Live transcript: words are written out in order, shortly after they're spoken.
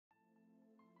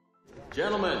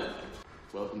Gentlemen,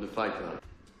 welcome to Fight Club.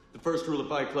 The first rule of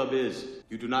Fight Club is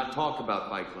you do not talk about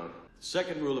Fight Club. The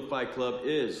second rule of Fight Club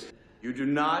is you do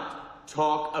not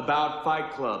talk about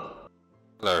Fight Club.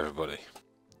 Hello everybody.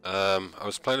 I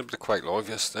was playing a bit of Quake Live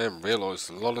yesterday and realised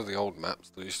a lot of the old maps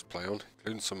that I used to play on,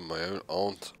 including some of my own,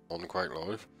 aren't on Quake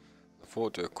Live. I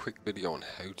thought I'd do a quick video on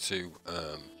how to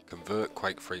convert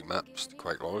Quake free maps to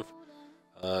Quake Live.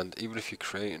 And even if you're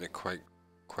creating a Quake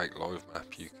Live map,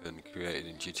 you can create it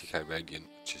in GTK Radiant,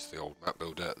 which is the old map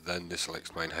builder. Then this will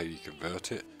explain how you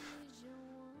convert it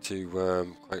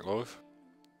to Quake Live,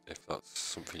 if that's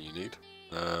something you need.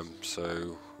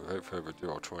 So without further ado,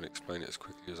 I'll try and explain it as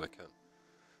quickly as I can.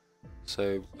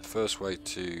 So the first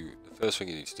thing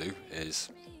you need to do is,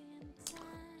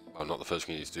 well, not the first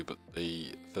thing you need to do, but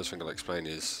the first thing I'll explain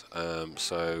is,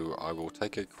 so I will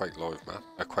take a Quake Live map,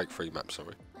 a Quake free map,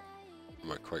 sorry, from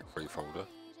my Quake free folder.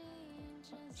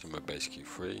 So my base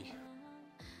Q3.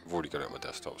 I've already got it on my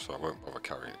desktop, so I won't bother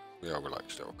carrying it. We are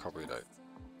relaxed, I'll copy it out.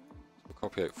 So we'll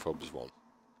copy out Fubs1.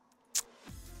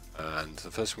 And the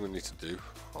first thing we need to do,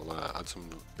 I'll add some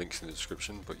links in the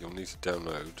description, but you'll need to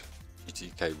download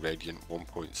GTK Radiant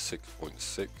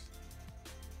 1.6.6.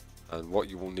 And what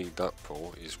you will need that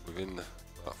for is within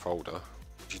that folder.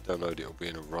 Once you download it, it'll be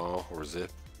in a RAR or a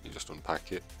zip. You just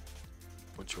unpack it.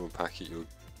 Once you unpack it,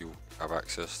 you'll have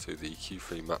access to the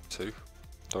Q3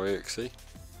 map2.exe,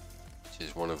 which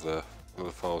is one of the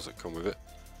files that come with it.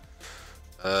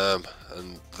 And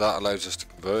that allows us to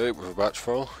convert it with a batch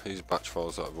file. These are batch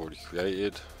files that I've already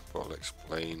created, but I'll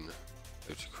explain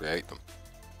how to create them.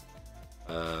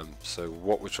 So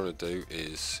what we're trying to do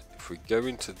is, if we go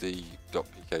into the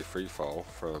 .pk3 file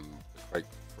from the Quake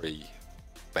free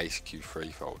base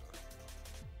Q3 folder,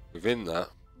 within that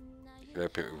you can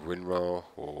open it with WinRAR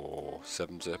or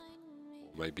 7-zip,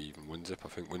 or maybe even WinZip. I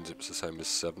think WinZip's the same as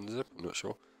 7-zip, I'm not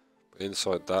sure. But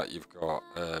inside that you've got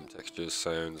textures,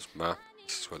 sounds, map.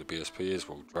 This is where the BSP is.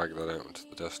 We'll drag that out onto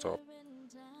the desktop.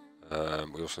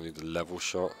 We also need the level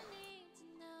shot.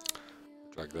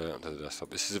 Drag that out onto the desktop.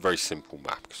 This is a very simple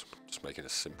map because I'm just making a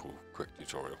simple, quick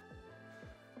tutorial.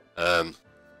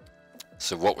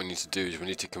 So what we need to do is we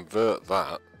need to convert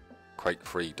that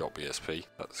quake3.bsp,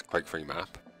 that's Quake 3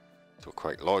 map, to a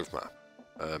Quake Live map.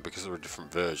 Because they're a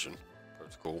different version,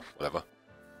 protocol, whatever,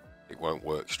 it won't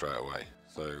work straight away.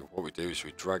 So what we do is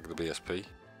we drag the BSP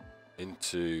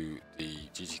into the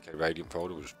GTK Radiant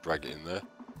folder. We'll just drag it in there,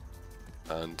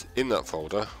 and in that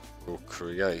folder we'll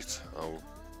create,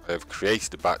 I have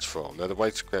created a batch file. Now the way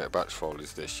to create a batch file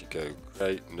is this: you go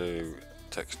create new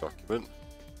text document.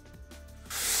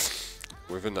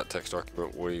 Within that text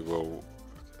document we will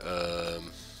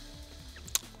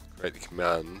create the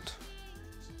command.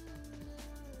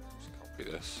 Just copy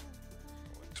this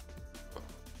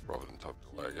rather than type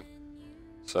it away again.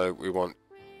 So we want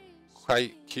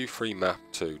Q3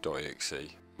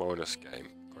 map2.exe minus game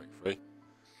Quake 3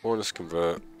 minus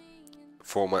convert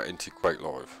format into Quake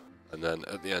Live, and then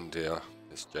at the end here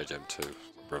it's JGM2,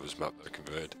 my brother's map that I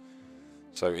converted.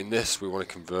 So in this we want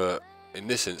to convert, in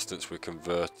this instance we're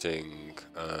converting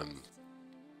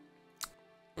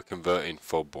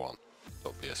fub1.bsp,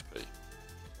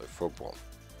 so fub1,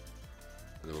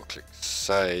 and then we'll click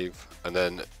save, and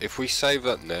then if we save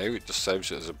that now it just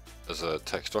saves it as a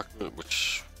text document,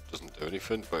 which doesn't do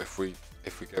anything. But if we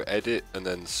go edit and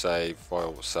then save,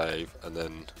 file save, and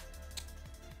then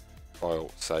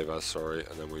file save as, sorry,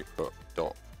 and then we put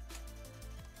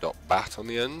 .bat on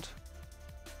the end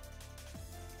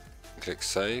and click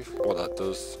save, what that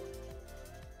does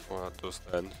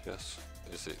then, yes,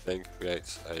 is it then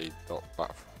creates a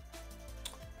 .bat.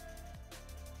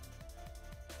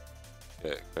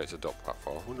 Yeah, it creates a .bat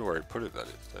file. I wonder where he put it then.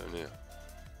 It's down here.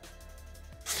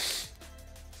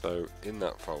 So in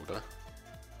that folder,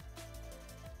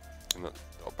 in that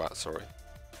 .bat, sorry,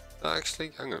 that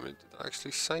actually, hang on a minute, did that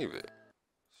actually save it?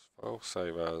 File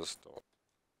save as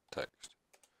 .text.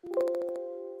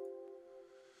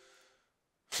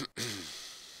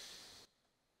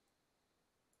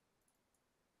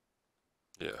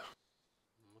 Yeah,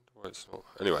 I wonder why it's not.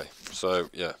 Anyway, so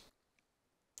yeah,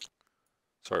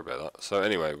 sorry about that. So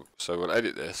anyway, so we'll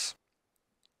edit this.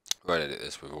 We'll edit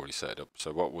this, we've already set it up.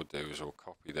 So what we'll do is we'll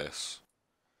copy this,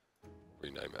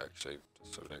 rename it actually,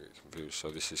 just so we don't get confused. So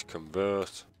this is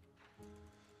convert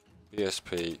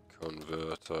BSP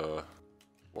converter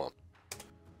 1.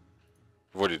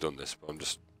 I've already done this, but I'm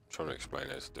just trying to explain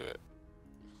how to do it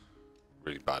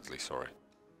really badly, sorry.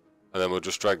 And then we'll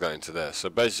just drag that into there. So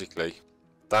basically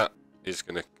that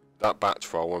batch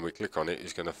file, when we click on it,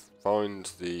 is going to find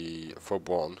the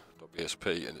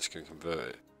fub1.bsp and it's going to convert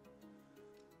it.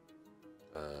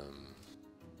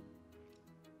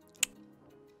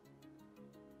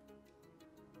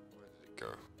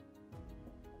 go.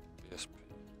 BSP,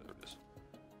 there it is.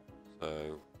 So,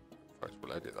 in fact,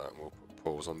 we'll edit that and we'll put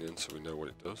pause on the end so we know what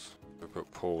it does. We'll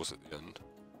put pause at the end.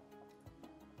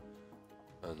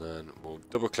 And then we'll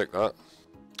double click that.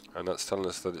 And that's telling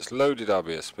us that it's loaded our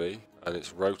BSP and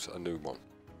it's wrote a new one.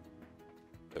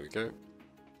 There we go.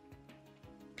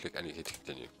 Click any key to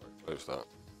continue. Right, close that.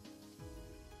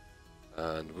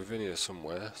 And within here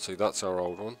somewhere, see that's our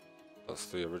old one. That's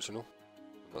the original.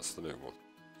 And that's the new one.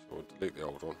 So we'll delete the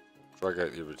old one. Drag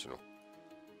out the original.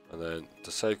 And then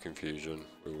to save confusion,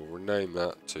 we will rename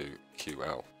that to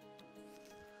QL.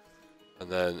 And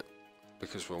then,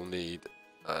 because we'll need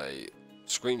a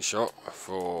screenshot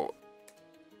for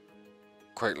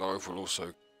Quake Live, we'll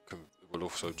also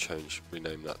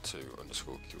rename that to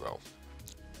 _QL.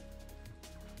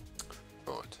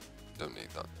 Right, don't need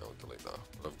that. I'll delete that.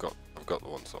 But I've got the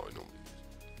ones that I normally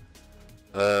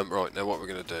use. Right, now what we're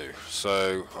going to do.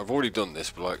 So I've already done this,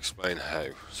 but I'll explain how.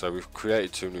 So we've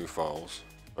created 2 new files.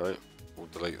 Right, we'll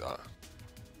delete that.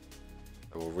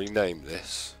 And we'll rename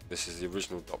this. This is the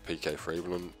original .pk3.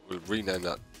 We'll rename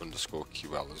that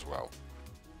 _QL as well.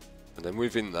 And then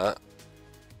within that,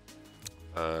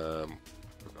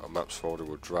 we've got a maps folder.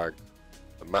 We'll drag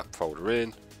the map folder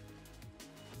in.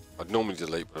 I'd normally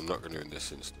delete, but I'm not going to in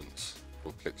this instance.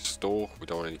 We'll click store. We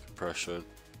don't want any compression.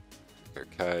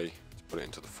 OK. Let's put it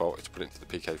into the folder. Let's put it into the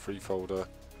PK3 folder,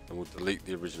 and we'll delete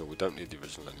the original. We don't need the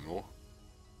original anymore.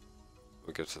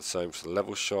 We'll go to the same for the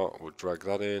level shot. We'll drag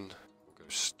that in. We'll go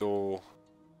store.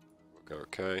 We'll go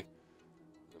OK. And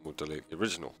then we'll delete the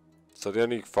original. So the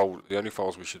only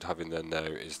files we should have in there now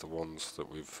is the ones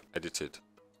that we've edited.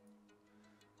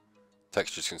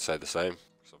 Textures can stay the same,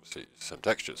 because obviously it's the same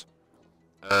textures.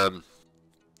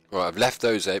 Right, I've left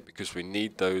those out because we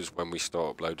need those when we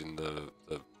start uploading the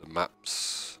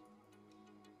maps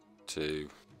to.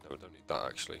 No, we don't need that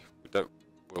actually.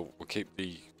 We'll keep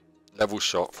the level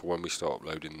shot for when we start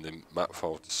uploading the map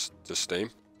file to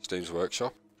Steam's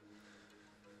Workshop.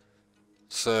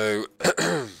 So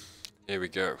here we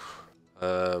go.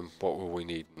 What will we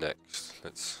need next?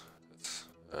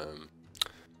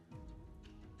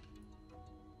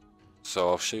 So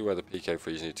I'll show you where the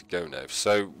PK3s need to go now.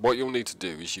 So what you'll need to do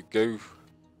is if you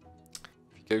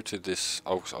go to this,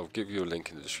 I'll give you a link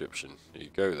in the description. You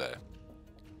go there,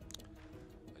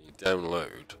 and you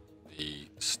download the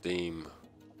Steam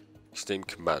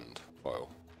command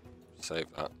file. Save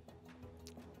that,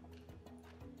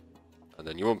 and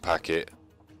then you unpack it.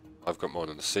 I've got mine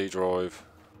on the C drive,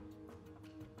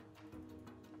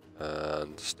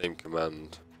 and Steam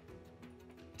command.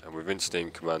 And within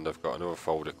Steam command I've got another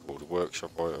folder called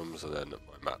workshop items and then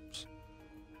my maps.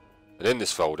 And in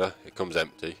this folder it comes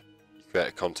empty. You create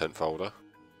a content folder.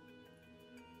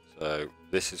 So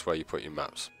this is where you put your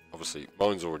maps. Obviously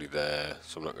mine's already there,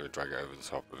 so I'm not going to drag it over the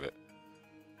top of it.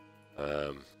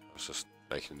 I was just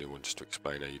making a new one just to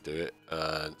explain how you do it.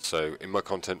 So in my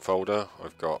content folder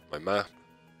I've got my map,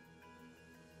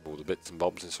 all the bits and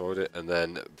bobs inside it, and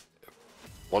then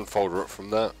one folder up from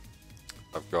that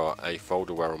I've got a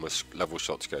folder where all my level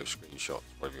shots go, screenshots,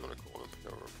 whatever you want to call them.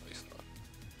 I'll replace that.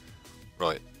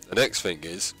 Right, the next thing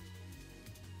is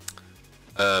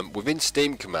within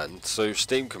Steam command. So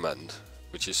Steam command,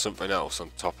 which is something else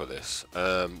on top of this.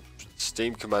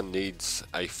 Steam command needs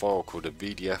a file called a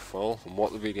VDF file, and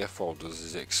what the VDF file does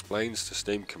is it explains to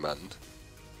Steam command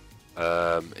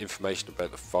information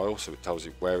about the file. So it tells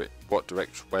you where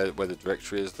the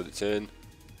directory is that it's in,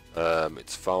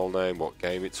 its file name, what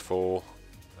game it's for.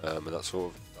 And that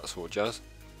sort of jazz.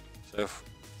 So,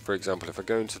 for example, if I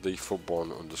go into the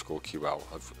FUB1_QL,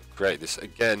 I've created this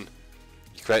again.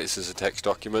 You create this as a text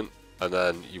document, and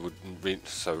then you would read.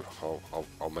 So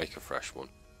I'll make a fresh one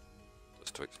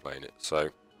just to explain it.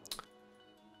 So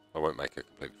I won't make a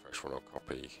completely fresh one. I'll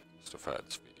copy stuff out of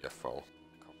this PDF file.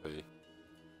 Copy.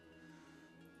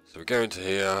 So we go into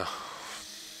here.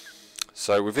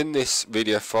 So within this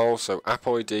VDF file, so app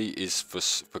ID is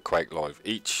for Quake Live.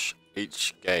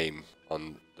 Each game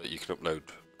that you can upload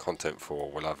content for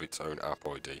will have its own app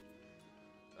ID.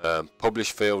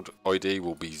 Publish field ID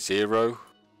will be 0.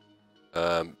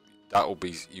 That will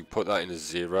be, you put that in as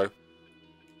 0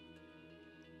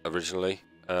 originally,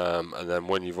 and then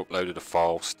when you've uploaded a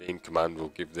file, Steam command will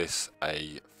give this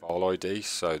a file ID,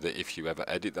 so that if you ever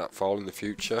edit that file in the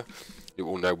future, it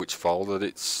will know which file that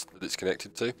it's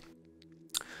connected to.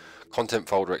 Content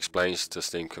folder explains to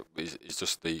Steam is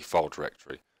just the file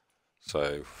directory.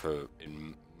 So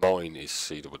in mine is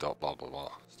c blah blah blah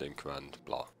Steam command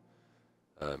blah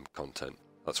content.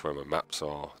 That's where my maps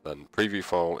are. Then preview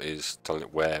file is telling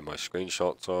it where my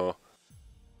screenshots are.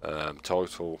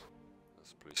 Title,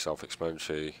 that's pretty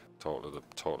self-explanatory. Title of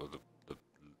the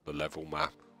the level,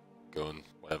 map, gun,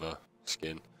 whatever,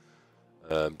 skin.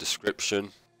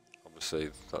 Description,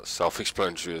 obviously that's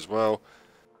self-explanatory as well.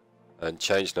 And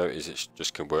change note is it's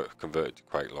just converted to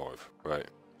Quake Live, right?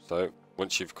 So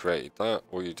once you've created that,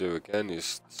 all you do again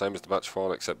is same as the batch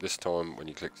file, except this time when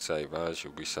you click save as,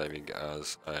 you'll be saving it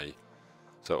as a,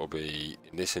 so it'll be,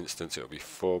 in this instance it'll be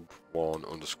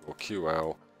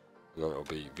fub1_ql, and then it'll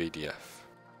be VDF,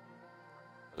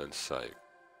 and then save.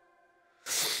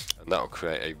 And that'll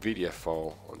create a VDF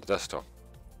file on the desktop.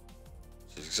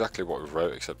 Which is exactly what we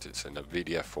wrote, except it's in a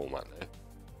VDF format now.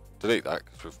 Delete that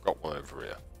because we've got one over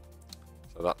here.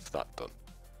 So that's that done.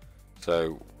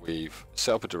 So we've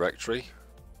set up a directory.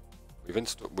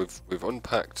 We've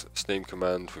unpacked Steam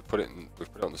command. We've put it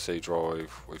on the C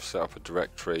drive. We've set up a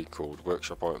directory called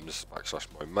workshop items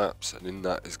 /my maps, and in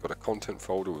that it's got a content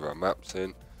folder with our maps in,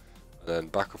 and then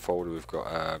back a folder we've got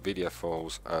our VDF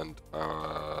files and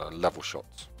our level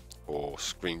shots or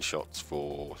screenshots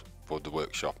for the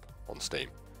workshop on Steam.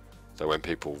 So when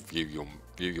people view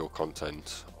your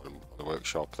content on the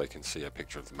workshop, they can see a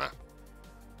picture of the map.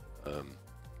 I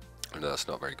know that's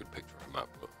not a very good picture of a map,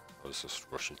 but I was just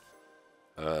rushing.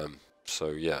 So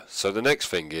yeah, so the next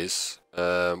thing is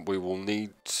we will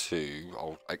need to,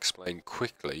 I'll explain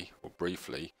quickly or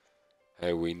briefly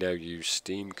how we now use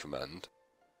Steam command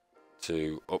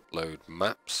to upload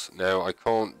maps. Now I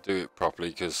can't do it properly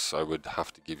because I would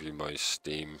have to give you my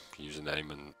Steam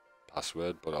username and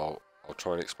password, but I'll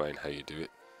try and explain how you do it,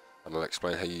 and I'll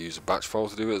explain how you use a batch file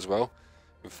to do it as well.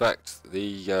 In fact,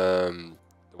 the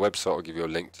website I'll give you a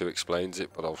link to explains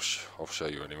it, but I'll show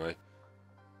you anyway.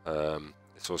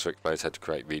 It also explains how to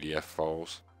create VDF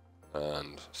files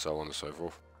and so on and so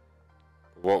forth.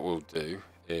 But what we'll do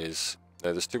is,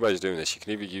 now there's two ways of doing this. You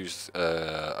can either use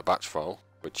a batch file,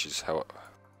 which is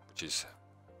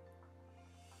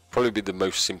probably be the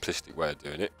most simplistic way of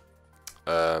doing it.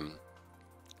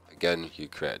 Again, you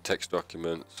create a text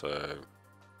document, so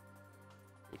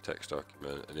a text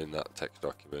document, and in that text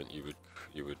document you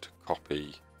would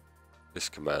copy this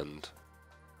command.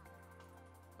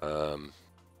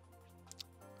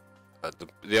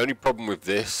 The only problem with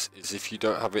this is if you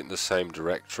don't have it in the same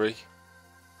directory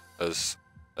as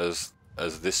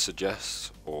this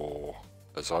suggests, or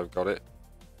as I've got it,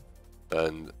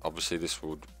 then obviously this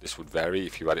would vary.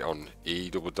 If you had it on E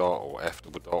double dot or F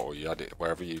double dot, or you had it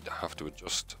wherever, you'd have to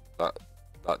adjust that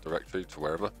directory to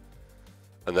wherever.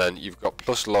 And then you've got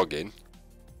plus login,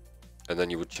 and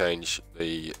then you would change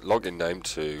the login name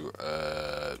to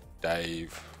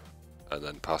Dave, and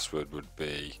then password would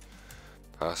be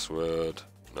password.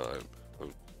 No,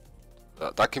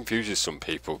 that confuses some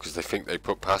people because they think they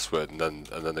put password and then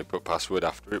they put password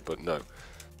after it, but no,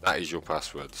 that is your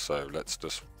password. So let's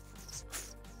just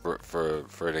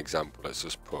for an example, let's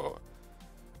just put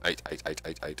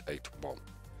 888881.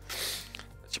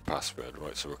 That's your password,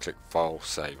 right? So we'll click File,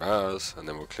 Save As, and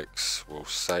then we'll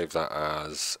save that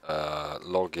as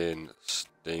login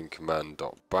steam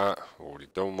command.bat. Already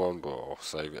done one, but I'll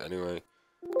save it anyway.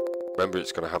 Remember,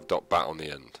 it's going to have .bat on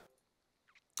the end.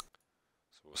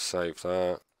 So we'll save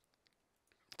that,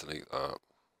 delete that,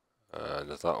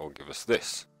 and that will give us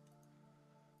this.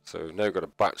 So we've now got a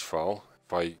batch file.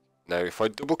 If I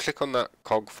double click on that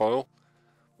cog file,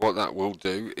 what that will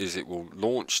do is it will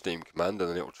launch Steam command, and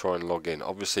then it will try and log in.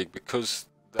 Obviously, because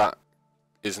that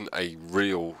isn't a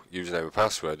real username and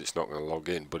password, it's not going to log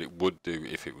in, but it would do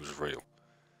if it was real,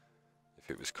 if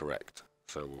it was correct.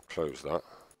 So we'll close that.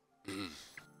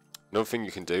 Another thing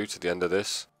you can do to the end of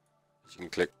this is you can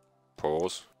click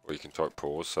pause, or you can type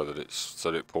pause so that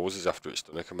it pauses after it's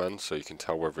done a command, so you can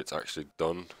tell whether it's actually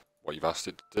done what you've asked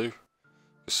it to do.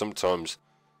 Because sometimes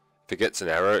if it gets an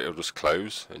error, it'll just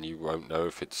close, and you won't know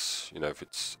if it's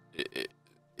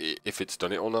if it's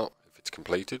done it or not, if it's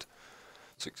completed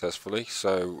successfully.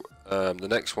 So the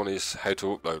next one is how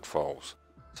to upload files.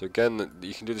 So again,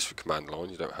 you can do this with command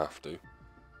line. You don't have to.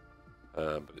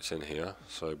 But it's in here,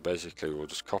 so basically we'll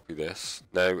just copy this.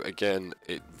 Now again,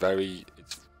 it's very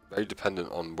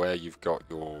dependent on where you've got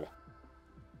your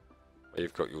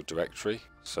directory.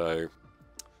 So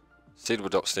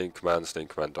cdable.steam command, steam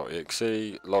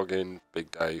command.exe, login,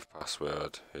 Big Dave,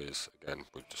 password is, again,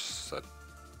 we've just said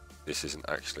this isn't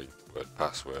actually word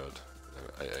password,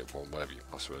 881, whatever your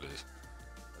password is.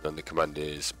 And then the command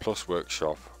is plus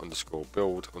workshop _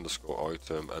 build _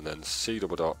 item, and then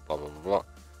cdable dot blah blah blah blah.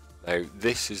 Now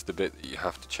this is the bit that you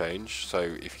have to change. So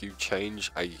if you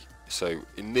change so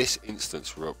in this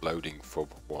instance we're uploading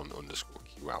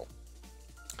fub1_ql,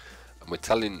 and we're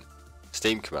telling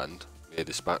Steam command via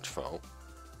this batch file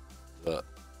that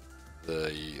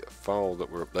the file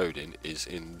that we're uploading is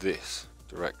in this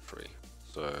directory.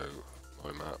 So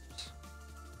my maps,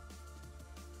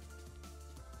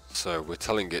 So we're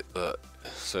telling it that,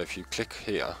 so if you click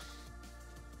here,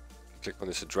 click on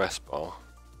this address bar,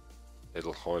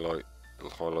 it'll highlight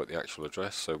the actual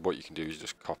address. So what you can do is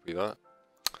just copy that.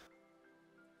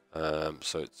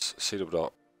 So it's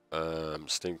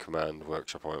Steam command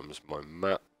workshop items my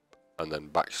map, and then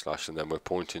backslash, and then we're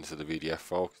pointing to the VDF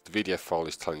file. The VDF file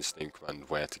is telling Steam command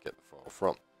where to get the file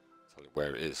from, tell it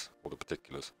where it is, all the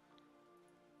particulars,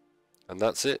 and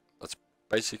that's it. That's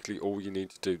basically all you need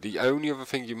to do. The only other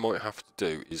thing you might have to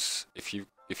do is if you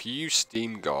use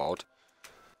Steam Guard,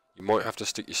 you might have to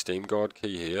stick your Steam Guard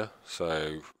key here.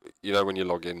 So you know when you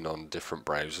log in on different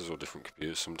browsers or different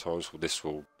computers, sometimes this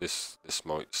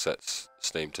might set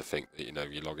Steam to think that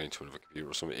you're logging into another computer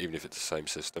or something, even if it's the same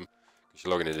system, because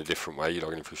you're logging in a different way. You're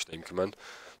logging in through Steam command,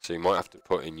 so you might have to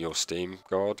put in your Steam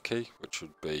Guard key, which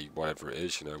would be whatever it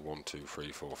is, 1, 2,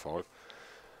 3, 4, 5.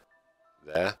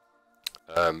 There.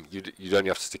 You'd only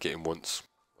have to stick it in once.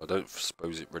 I don't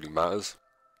suppose it really matters.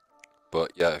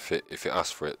 But yeah, if it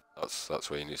asks for it, that's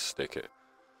where you need to stick it.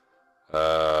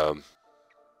 And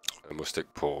we'll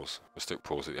stick pause. We'll stick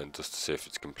pause at the end just to see if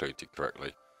it's completed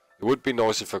correctly. It would be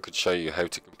nice if I could show you how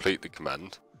to complete the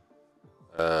command.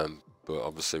 But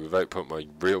obviously without putting my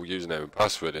real username and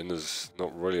password in, there's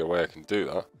not really a way I can do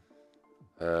that.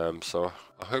 So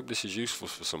I hope this is useful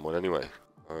for someone anyway.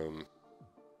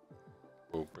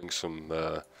 We'll bring some,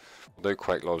 although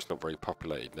Quake Live's not very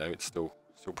populated now, it's still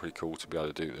pretty cool to be able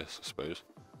to do this, I suppose.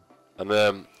 And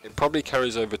it probably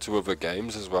carries over to other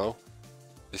games as well.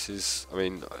 This is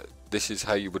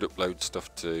how you would upload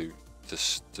stuff to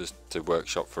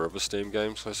Workshop for other Steam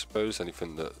games, I suppose.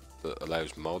 Anything that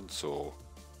allows mods or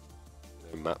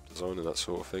map design and that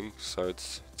sort of thing. So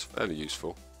it's fairly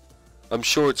useful. I'm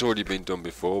sure it's already been done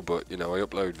before, but I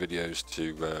upload videos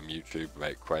to YouTube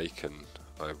about Quake, and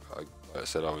like I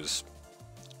said, I was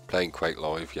playing Quake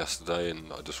Live yesterday,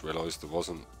 and I just realised there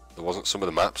wasn't some of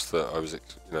the maps that I was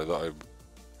that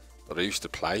I used to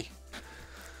play.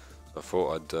 So I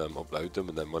thought I'd upload them,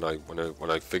 and then when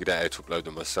I figured out how to upload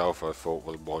them myself, I thought,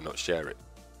 well, why not share it?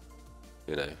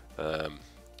 Like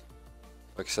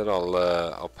I said,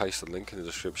 I'll paste the link in the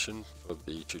description for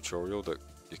the tutorial that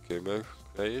Yakumo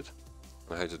created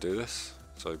on how to do this.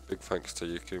 So big thanks to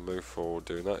Yakumo for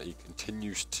doing that. He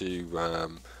continues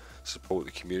to support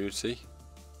the community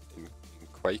in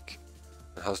Quake,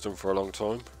 and has done for a long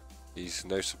time. He's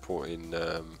now supporting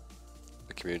the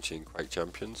community in Quake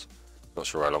Champions. Not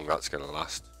sure how long that's going to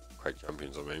last, Quake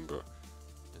Champions I mean, but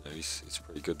it's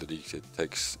pretty good that he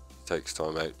takes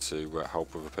time out to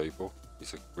help other people.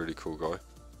 He's a really cool guy.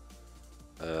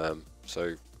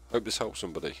 So hope this helps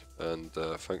somebody, and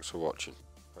thanks for watching.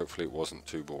 Hopefully it wasn't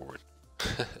too boring.